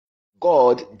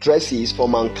God dresses for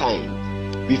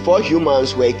mankind. Before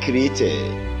humans were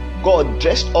created, God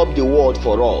dressed up the world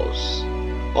for us.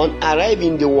 On arriving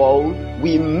in the world,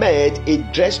 we met a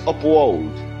dressed-up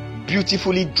world,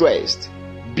 beautifully dressed,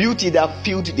 beauty that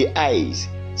filled the eyes,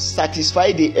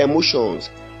 satisfied the emotions,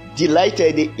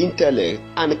 delighted the intellect,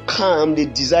 and calmed the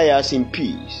desires in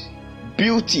peace.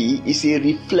 Beauty is a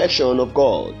reflection of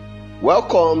God.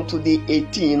 Welcome to Day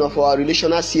 18 of our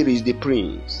relational series, The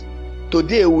Prince.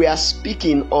 Today we are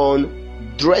speaking on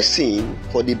dressing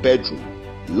for the bedroom.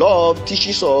 Love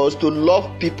teaches us to love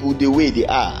people the way they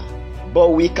are,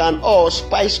 but we can all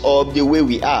spice up the way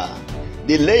we are.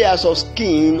 The layers of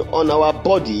skin on our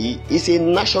body is a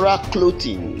natural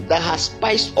clothing that has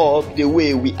spiced up the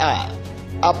way we are.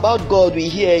 About God we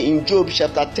hear in Job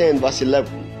chapter 10 verse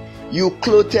 11. You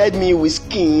clothed me with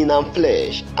skin and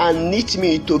flesh and knit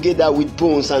me together with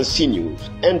bones and sinews.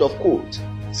 End of quote.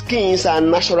 Skins are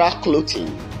natural clothing.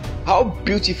 How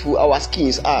beautiful our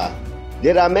skins are.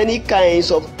 There are many kinds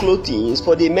of clothing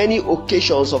for the many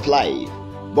occasions of life,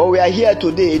 but we are here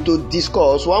today to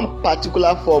discuss one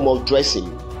particular form of dressing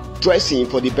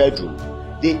for the bedroom,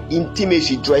 the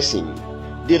intimacy dressing,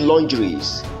 the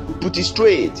lingeries. Put it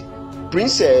straight,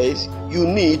 princess, you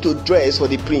need to dress for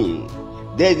the prince.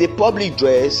 There is a public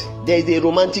dress, there is a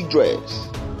romantic dress,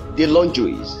 the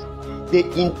lingeries, the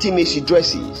intimacy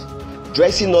dresses,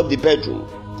 dressing up the bedroom.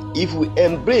 If we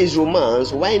embrace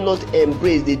romance, why not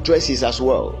embrace the dresses as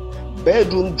well?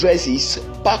 Bedroom dresses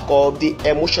pack up the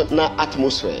emotional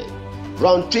atmosphere.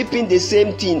 Round tripping the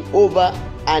same thing over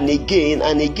and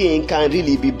again can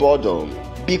really be boredom.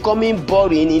 Becoming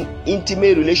boring in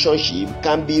intimate relationship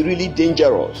can be really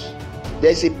dangerous.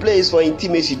 There's a place for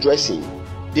intimacy dressing,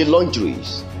 the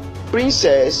lingeries.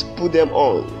 Princess put them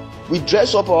on. We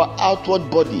dress up our outward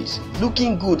bodies,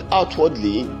 looking good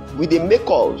outwardly with the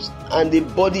makeups and the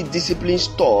body discipline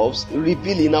stuffs,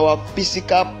 revealing our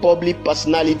physical public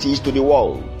personalities to the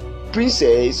world.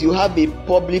 Princess, you have a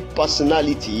public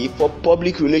personality for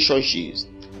public relationships.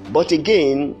 But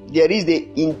again, there is the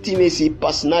intimacy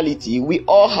personality we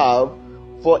all have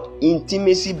for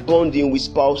intimacy bonding with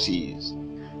spouses.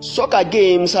 Soccer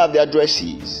games have their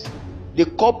dresses. The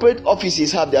corporate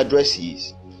offices have their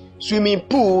dresses. Swimming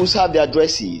pools have their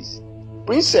dresses.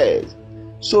 Princess,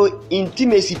 so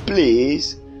intimacy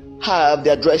plays have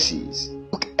their dresses.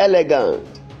 Look elegant,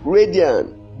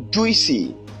 radiant,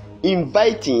 juicy,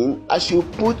 inviting as you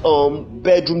put on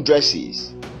bedroom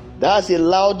dresses. That's a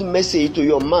loud message to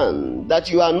your man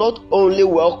that you are not only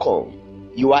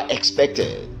welcome, you are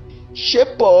expected.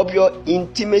 Shape up your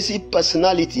intimacy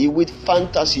personality with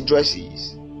fantasy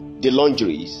dresses, the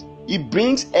lingeries. It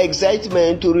brings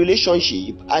excitement to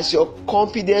relationship as your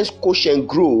confidence quotient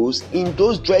grows in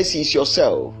those dresses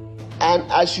yourself, and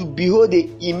as you behold the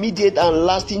immediate and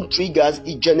lasting triggers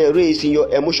it generates in your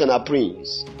emotional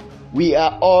prince. We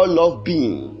are all love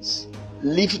beings.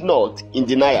 Live not in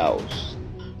denials.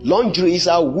 Lingeries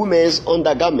are women's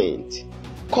undergarment,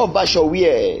 coverture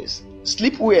wears,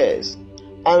 sleepwears,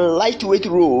 and lightweight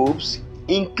robes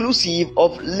inclusive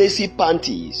of lacy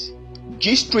panties,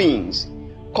 G-strings,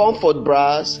 comfort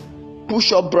bras,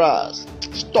 push-up bras,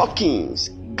 stockings,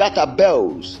 garter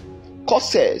belts,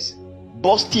 corsets,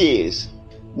 bustiers,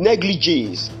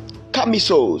 negligees,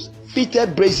 camisoles,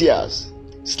 fitted brassiers,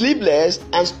 sleeveless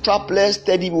and strapless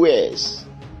teddy wears,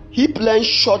 hip-length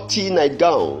shorty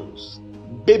nightgowns,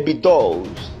 baby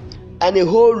dolls, and a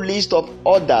whole list of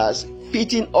others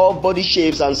fitting all body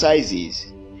shapes and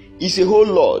sizes. It's a whole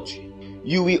lot.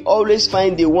 You will always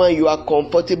find the one you are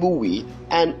comfortable with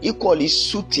and equally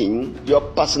suiting your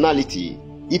personality.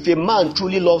 If a man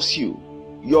truly loves you,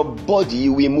 your body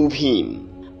will move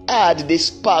him. Add the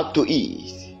spark to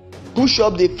it. Push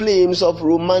up the flames of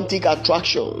romantic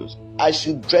attractions as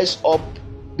you dress up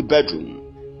the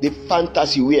bedroom, the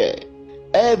fantasy wear.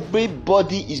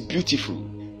 Everybody is beautiful.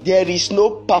 There is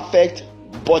no perfect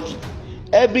body.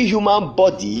 Every human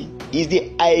body is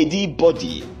the ideal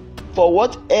body. For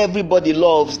what everybody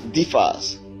loves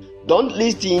differs. Don't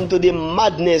listen to the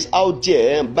madness out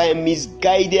there by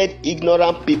misguided,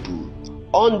 ignorant people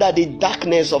under the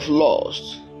darkness of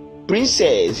lust.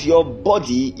 Princess, your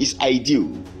body is ideal.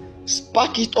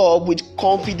 Spark it up with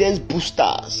confidence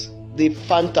boosters, the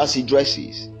fantasy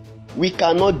dresses. We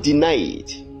cannot deny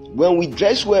it. When we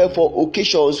dress well for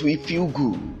occasions, we feel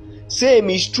good. Same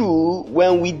is true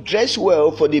when we dress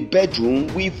well for the bedroom,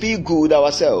 we feel good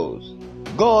ourselves.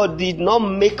 God did not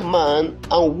make man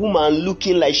and woman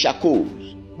looking like shackles.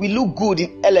 We look good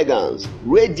in elegance,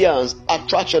 radiance,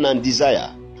 attraction, and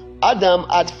desire. Adam,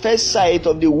 at first sight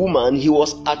of the woman he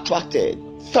was attracted,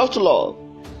 felt love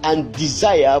and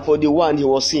desire for the one he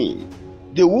was seeing.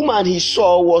 The woman he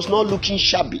saw was not looking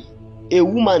shabby, a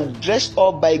woman dressed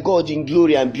up by God in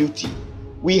glory and beauty.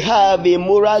 We have a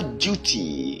moral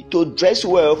duty to dress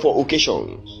well for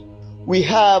occasions. We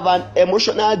have an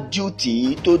emotional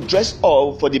duty to dress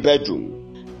up for the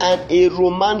bedroom, and a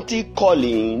romantic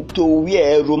calling to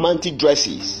wear romantic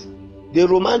dresses. The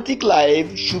romantic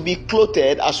life should be clothed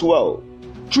as well,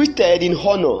 treated in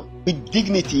honor with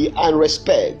dignity and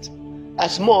respect,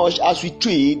 as much as we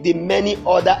treat the many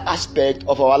other aspects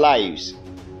of our lives.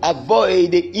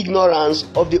 Avoid the ignorance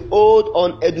of the old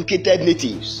uneducated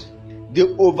natives, the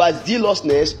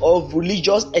overzealousness of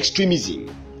religious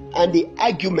extremism, and the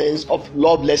arguments of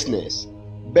lovelessness.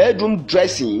 Bedroom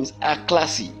dressings are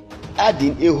classy,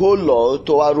 adding a whole lot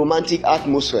to our romantic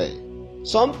atmosphere.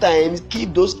 Sometimes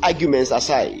keep those arguments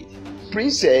aside.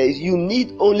 Princess, you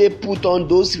need only put on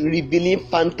those revealing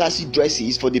fantasy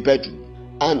dresses for the bedroom,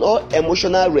 and all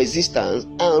emotional resistance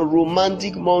and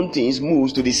romantic mountains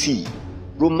moves to the sea.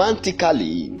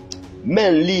 Romantically,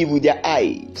 men live with their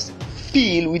eyes,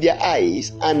 feel with their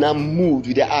eyes, and are moved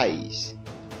with their eyes.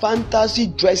 Fantasy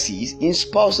dresses in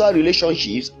spousal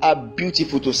relationships are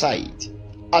beautiful to sight,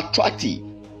 attractive,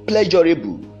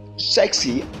 pleasurable,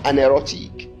 sexy, and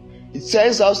erotic. It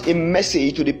sends out a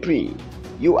message to the prince.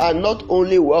 You are not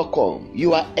only welcome,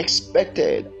 you are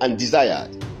expected and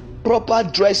desired. Proper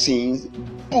dressings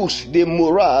boost the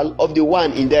morale of the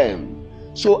one in them.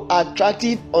 So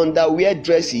attractive underwear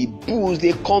dresses boost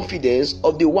the confidence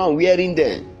of the one wearing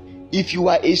them. If you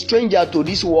are a stranger to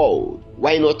this world,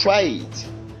 why not try it?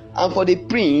 And for the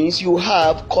prince, you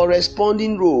have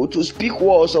corresponding role to speak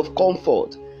words of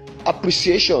comfort,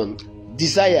 appreciation,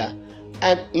 desire,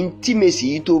 and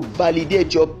intimacy to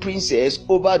validate your princess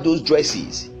over those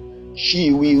dresses.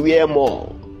 She will wear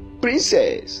more.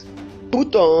 Princess,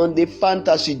 put on the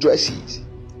fantasy dresses.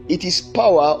 It is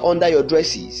power under your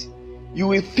dresses. You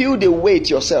will feel the weight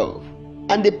yourself.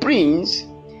 And the prince,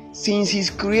 since his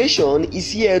creation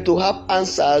is here to have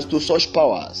answers to such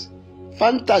powers.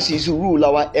 Fantasies rule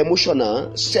our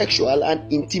emotional, sexual,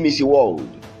 and intimacy world.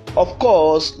 Of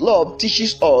course, love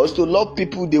teaches us to love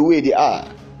people the way they are,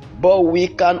 but we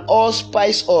can all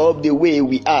spice up the way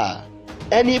we are.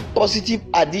 Any positive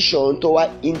addition to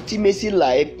our intimacy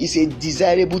life is a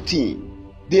desirable thing.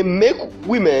 They make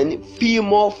women feel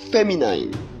more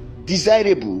feminine,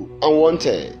 desirable, and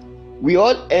wanted. We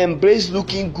all embrace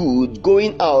looking good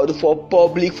going out for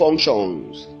public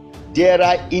functions. There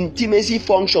are intimacy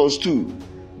functions too,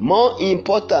 more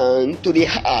important to the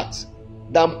heart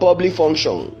than public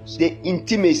functions, the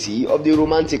intimacy of the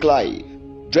romantic life.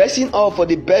 Dressing up for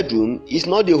the bedroom is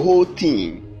not the whole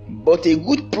thing, but a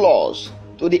good plus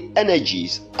to the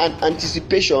energies and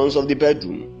anticipations of the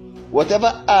bedroom.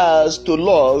 Whatever adds to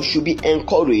love should be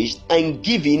encouraged and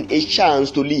given a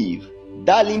chance to live.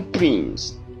 Darling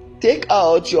prince, take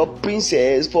out your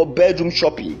princess for bedroom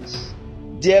shoppings.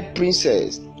 Dear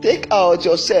princess, take out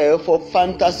yourself for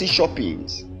fantasy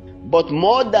shoppings. But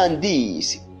more than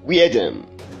this, wear them.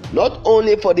 Not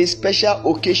only for the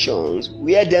special occasions,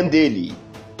 wear them daily.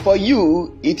 For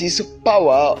you, it is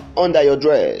power under your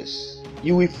dress.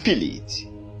 You will feel it.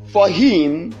 For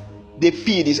him, they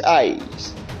feed his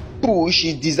eyes, push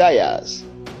his desires,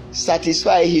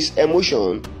 satisfy his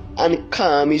emotion, and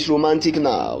calm his romantic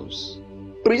nerves.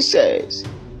 Princess,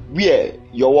 wear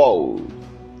your world.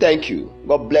 Thank you.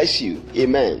 God bless you.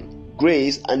 Amen.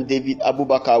 Grace and David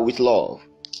Abubakar with love.